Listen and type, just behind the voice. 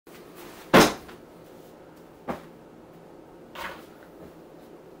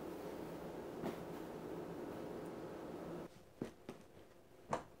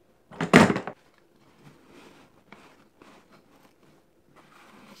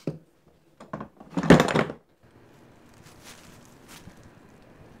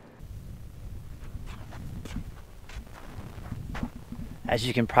As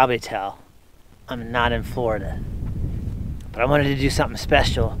you can probably tell, I'm not in Florida. But I wanted to do something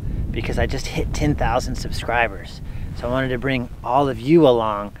special because I just hit 10,000 subscribers. So I wanted to bring all of you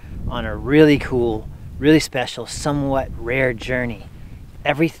along on a really cool, really special, somewhat rare journey.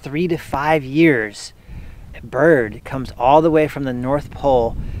 Every 3 to 5 years, a bird comes all the way from the North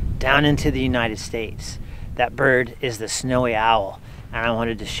Pole down into the United States. That bird is the snowy owl, and I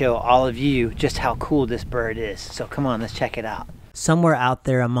wanted to show all of you just how cool this bird is. So come on, let's check it out. Somewhere out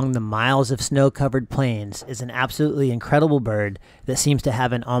there among the miles of snow-covered plains is an absolutely incredible bird that seems to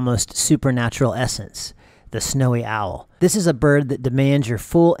have an almost supernatural essence. The snowy owl. This is a bird that demands your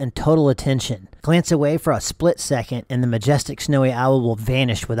full and total attention. Glance away for a split second and the majestic snowy owl will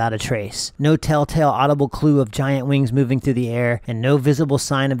vanish without a trace. No telltale audible clue of giant wings moving through the air, and no visible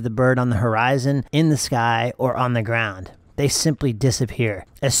sign of the bird on the horizon, in the sky, or on the ground. They simply disappear.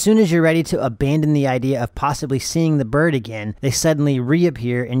 As soon as you're ready to abandon the idea of possibly seeing the bird again, they suddenly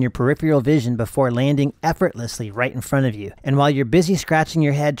reappear in your peripheral vision before landing effortlessly right in front of you. And while you're busy scratching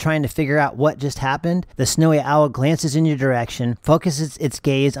your head trying to figure out what just happened, the snowy owl glances in your direction, focuses its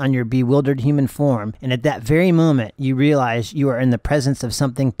gaze on your bewildered human form, and at that very moment, you realize you are in the presence of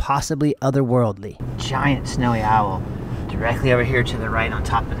something possibly otherworldly. Giant snowy owl directly over here to the right on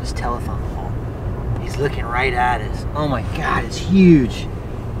top of this telephone pole. He's looking right at us. Oh my God, it's huge.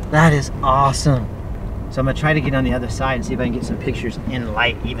 That is awesome. So I'm gonna try to get on the other side and see if I can get some pictures in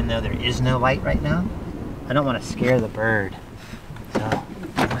light, even though there is no light right now. I don't want to scare the bird. So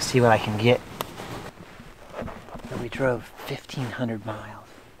I'm gonna see what I can get. But we drove 1,500 miles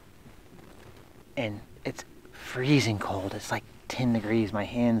and it's freezing cold. It's like 10 degrees. My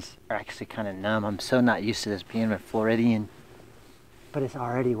hands are actually kind of numb. I'm so not used to this being a Floridian. But it's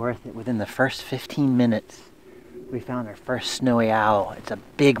already worth it. Within the first 15 minutes, we found our first snowy owl. It's a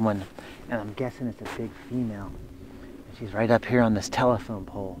big one, and I'm guessing it's a big female. And she's right up here on this telephone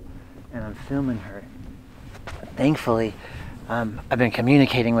pole, and I'm filming her. Thankfully, I've been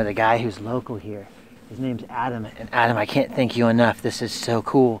communicating with a guy who's local here. His name's Adam, and Adam, I can't thank you enough. This is so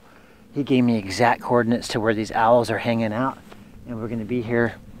cool. He gave me exact coordinates to where these owls are hanging out, and we're gonna be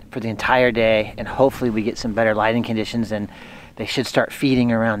here for the entire day, and hopefully we get some better lighting conditions, and they should start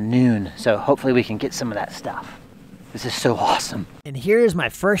feeding around noon, so hopefully we can get some of that stuff. This is so awesome. And here is my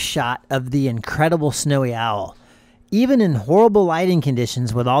first shot of the incredible snowy owl. Even in horrible lighting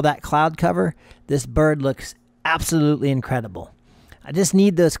conditions with all that cloud cover, this bird looks absolutely incredible. I just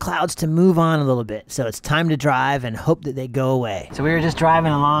need those clouds to move on a little bit, so it's time to drive and hope that they go away. So we were just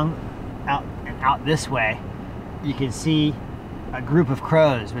driving along out this way. You can see a group of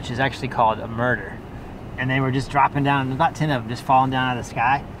crows, which is actually called a murder. And they were just dropping down, about 10 of them just falling down out of the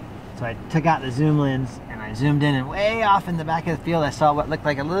sky. So I took out the zoom lens and I zoomed in, and way off in the back of the field I saw what looked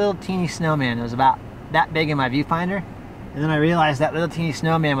like a little teeny snowman. It was about that big in my viewfinder. And then I realized that little teeny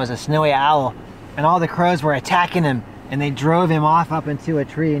snowman was a snowy owl, and all the crows were attacking him, and they drove him off up into a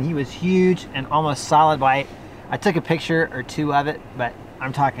tree, and he was huge and almost solid white. I took a picture or two of it, but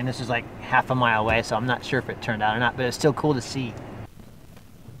I'm talking this was like half a mile away, so I'm not sure if it turned out or not, but it's still cool to see.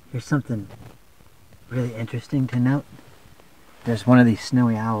 Here's something really interesting to note. There's one of these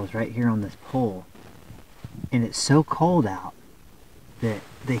snowy owls right here on this pole, and it's so cold out that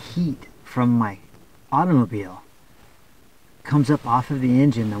the heat from my automobile comes up off of the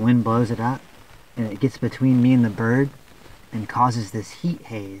engine. The wind blows it up and it gets between me and the bird and causes this heat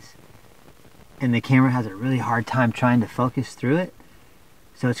haze, and the camera has a really hard time trying to focus through it.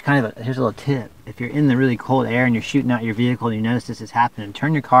 So it's kind of here's a little tip. If you're in the really cold air and you're shooting out your vehicle and you notice this is happening,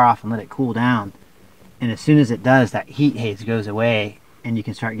 turn your car off and let it cool down. And as soon as it does, that heat haze goes away and you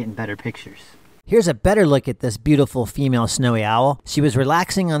can start getting better pictures. Here's a better look at this beautiful female snowy owl. She was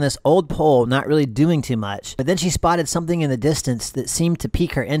relaxing on this old pole, not really doing too much, but then she spotted something in the distance that seemed to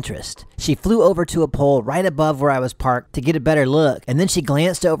pique her interest. She flew over to a pole right above where I was parked to get a better look, and then she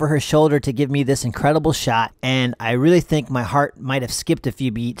glanced over her shoulder to give me this incredible shot, and I really think my heart might have skipped a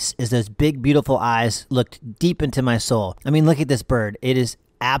few beats as those big, beautiful eyes looked deep into my soul. I mean, look at this bird. It is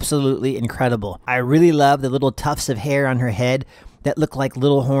absolutely incredible. I really love the little tufts of hair on her head that look like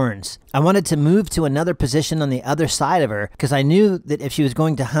little horns. I wanted to move to another position on the other side of her because I knew that if she was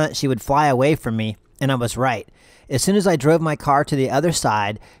going to hunt, she would fly away from me, and I was right. As soon as I drove my car to the other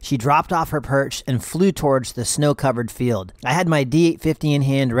side, she dropped off her perch and flew towards the snow-covered field. I had my D850 in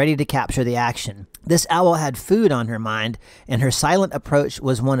hand, ready to capture the action. This owl had food on her mind, and her silent approach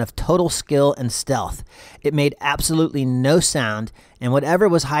was one of total skill and stealth. It made absolutely no sound, and whatever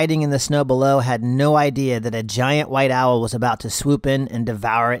was hiding in the snow below had no idea that a giant white owl was about to swoop in and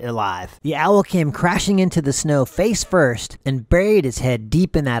devour it alive. The owl came crashing into the snow face first and buried its head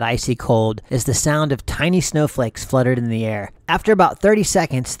deep in that icy cold as the sound of tiny snowflakes fluttered in the air. After about 30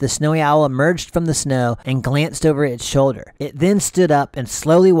 seconds, the snowy owl emerged from the snow and glanced over its shoulder. It then stood up and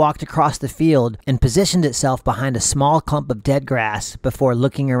slowly walked across the field and positioned itself behind a small clump of dead grass before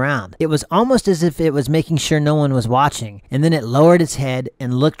looking around. It was almost as if it was making sure no one was watching, and then it lowered its head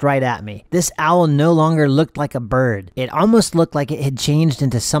and looked right at me. This owl no longer looked like a bird. It almost looked like it had changed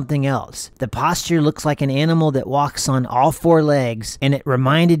into something else. The posture looks like an animal that walks on all four legs, and it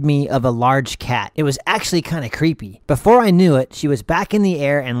reminded me of a large cat. It was actually kind of creepy. Before I knew it, she was back in the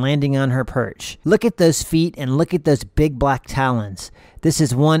air and landing on her perch. Look at those feet and look at those big black talons. This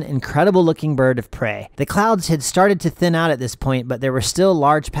is one incredible looking bird of prey. The clouds had started to thin out at this point, but there were still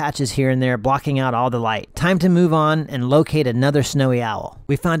large patches here and there blocking out all the light. Time to move on and locate another snowy owl.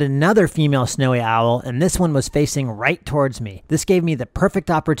 We found another female snowy owl, and this one was facing right towards me. This gave me the perfect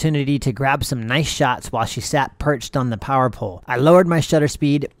opportunity to grab some nice shots while she sat perched on the power pole. I lowered my shutter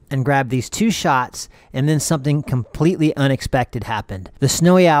speed and grabbed these 2 shots, and then something completely unexpected happened. The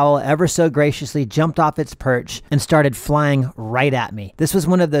snowy owl ever so graciously jumped off its perch and started flying right at me. This was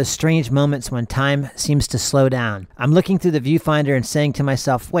one of those strange moments when time seems to slow down. I'm looking through the viewfinder and saying to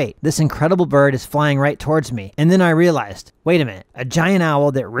myself, wait, this incredible bird is flying right towards me. And then I realized, wait a minute, a giant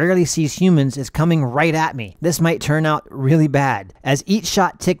owl that rarely sees humans is coming right at me. This might turn out really bad. As each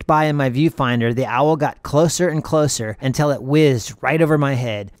shot ticked by in my viewfinder, the owl got closer and closer until it whizzed right over my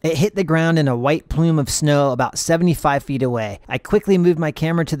head. It hit the ground in a white plume of snow about 75 feet away. I quickly moved my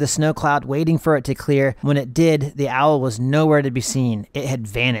camera to the snow cloud, waiting for it to clear. When it did, the owl was nowhere to be seen. It had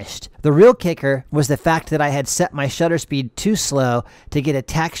vanished. The real kicker was the fact that I had set my shutter speed too slow to get a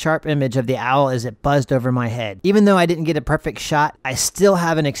tack-sharp image of the owl as it buzzed over my head. Even though I didn't get a perfect shot, I still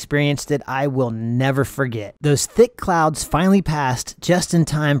have an experience that I will never forget. Those thick clouds finally passed just in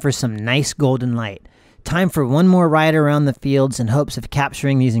time for some nice golden light. Time for one more ride around the fields in hopes of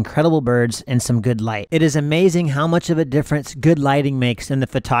capturing these incredible birds in some good light. It is amazing how much of a difference good lighting makes in the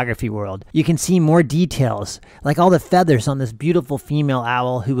photography world. You can see more details, like all the feathers on this beautiful female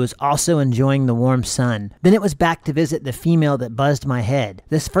owl who was also enjoying the warm sun. Then it was back to visit the female that buzzed my head.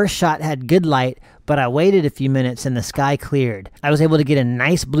 This first shot had good light, but I waited a few minutes and the sky cleared. I was able to get a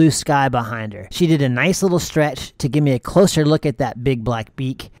nice blue sky behind her. She did a nice little stretch to give me a closer look at that big black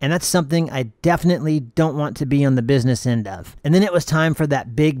beak, and that's something I definitely don't want to be on the business end of. And then it was time for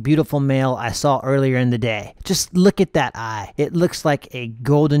that big beautiful male I saw earlier in the day. Just look at that eye. It looks like a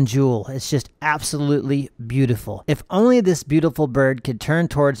golden jewel. It's just absolutely beautiful. If only this beautiful bird could turn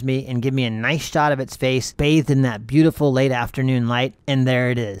towards me and give me a nice shot of its face bathed in that beautiful late afternoon light, and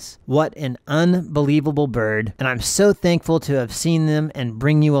there it is. What an unbelievable bird, and I'm so thankful to have seen them and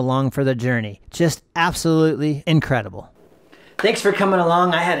bring you along for the journey. Just absolutely incredible. Thanks for coming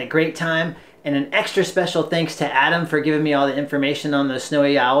along. I had a great time, and an extra special thanks to Adam for giving me all the information on those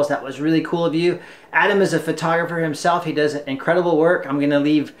snowy owls. That was really cool of you. Adam is a photographer himself. He does incredible work. I'm going to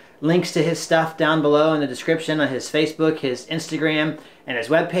leave links to his stuff down below in the description on his Facebook, his Instagram, and his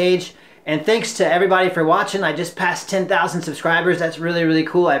webpage. And thanks to everybody for watching. I just passed 10,000 subscribers. That's really, really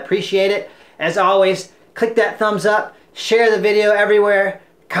cool. I appreciate it. As always, click that thumbs up, share the video everywhere,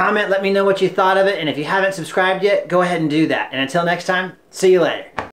 comment, let me know what you thought of it, and if you haven't subscribed yet, go ahead and do that. And until next time, see you later.